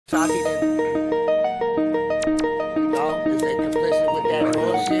Tati didn't. No, is they complicit with that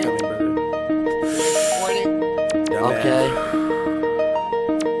bullshit? Okay.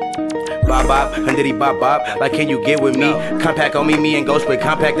 Bop bop, and did he bop bop? Like, can you get with me? Compact on me and Ghost with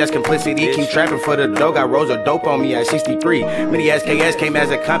compact, that's complicity. Keep trapping for the dough, got rolls of dope on me at 63. Mini SKS came as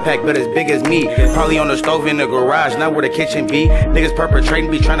a compact, but as big as me. Probably on the stove in the garage, not where the kitchen be. Niggas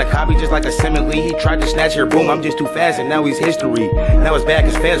perpetrating, be trying to copy just like a simile. He tried to snatch her, boom, I'm just too fast, and now he's history. Now it's back,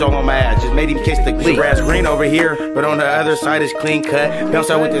 his feds all on my ass, just made him kiss the glee. Grass green over here, but on the other side is clean cut. Bounce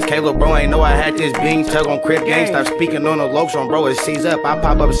out with this Caleb, bro, I ain't know I had this bean. Tug on crib gang, stop speaking on the lokes on bro, it sees up. I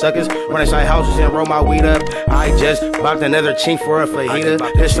pop up suckers, run inside houses and roll my weed up. I just bopped another chink for a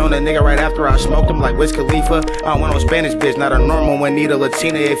fajita. This on a nigga right after I smoked him like Wiz Khalifa. I don't want no Spanish bitch, not a normal one, need a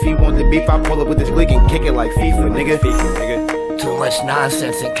Latina. If you want the beef, I pull up with this glick and kick it like FIFA, nigga. Too much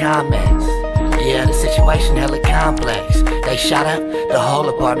nonsense in comments. Yeah, the situation hella complex. They shot up the whole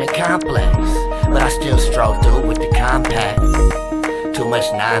apartment complex, but I still strolled through with the compact. Too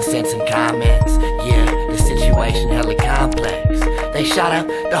much nonsense in comments. Yeah, the situation hella complex. They shot up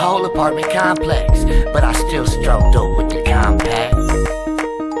the whole apartment complex, but I still strolled through with the compact.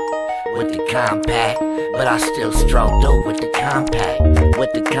 With the compact, but I still strolled through with the compact.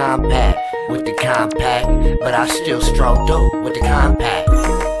 With the compact, with the compact, but I still strolled through with the compact.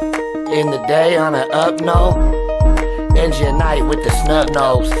 In the day on an up note, engine night with the snub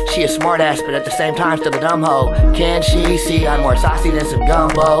nose. She a smart ass, but at the same time still a dumb hoe. Can she see I'm more saucy than some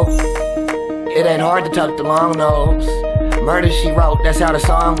gumbo? It ain't hard to tuck the long nose. Murder she wrote, that's how the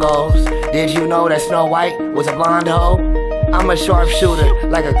song goes. Did you know that Snow White was a blonde hoe? I'm a sharpshooter,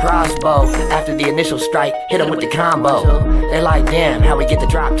 like a crossbow. After the initial strike, hit him with the combo. They like, damn, how we get the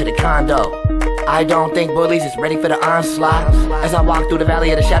drop to the condo. I don't think bullies is ready for the onslaught. As I walk through the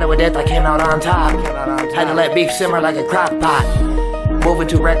valley of the shadow of death, I came out on top. Had to let beef simmer like a crock pot. Moving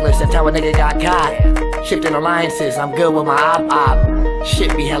too reckless, that's how a nigga got caught. Shifting alliances, I'm good with my op.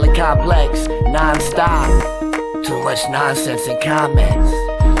 Shit be hella complex, non-stop. Too much nonsense in comments.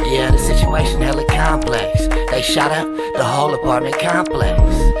 Yeah, the situation hella complex. They shot up the whole apartment complex,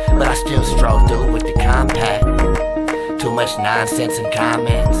 but I still strolled through with the compact. Too much nonsense in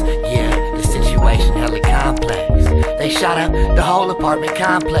comments. Yeah, the situation hella complex. They shot up the whole apartment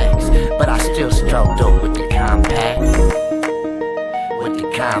complex, but I still strolled through with the compact. With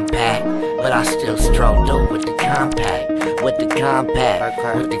the compact, but I still strolled through with the compact. With the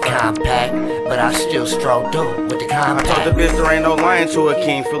compact, with the compact, but I still strolled through with the compact. I told the bitch there ain't no lying to a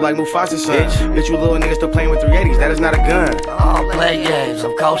king, feel like Mufasa's son. Bitch, you little niggas still playing with 380s, that is not a gun. I don't play games,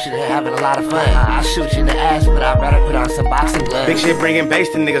 I'm coaching and having a lot of fun. I shoot you in the ass, but I'd rather put on some boxing gloves. Big shit bringing bass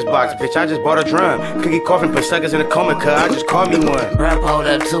to niggas box, bitch, I just bought a drum. Cookie coughing, put suckers in a coma, cuz I just called me one. Bruh pulled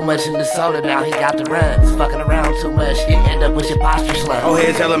up too much in the soda, now he got the runs. Fucking around too much, you end up with your posture slump. Oh,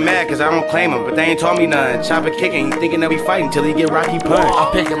 heads hella mad, cause I don't claim him, but they ain't told me nothing. Chopper kicking, he thinking that we fighting till he get Rocky punch.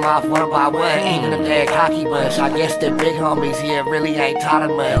 I'll pick him off one by one, even if they're a cocky bunch. I guess the big homies here really ain't taught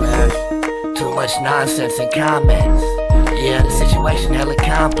him much. Too much nonsense in comments. Yeah, the situation hella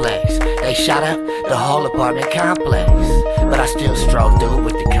complex. They shot up the whole apartment complex, but I still strolled through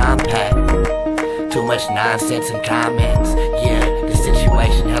with the compact. Too much nonsense in comments. Yeah, the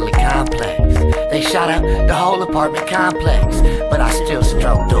situation hella complex. They shot up the whole apartment complex, but I still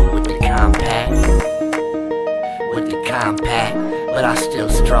strolled through with the compact. With the compact, but I still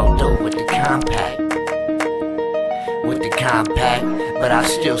strolled through with the compact. With the compact, but I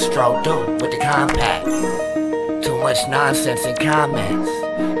still strolled through with the compact. Too much nonsense in comments.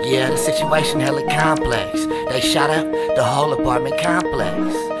 Yeah, the situation hella complex. They shot up the whole apartment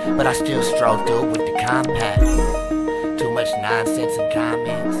complex, but I still strolled through with the compact. Too much nonsense in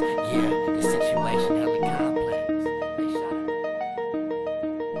comments. Yeah, the situation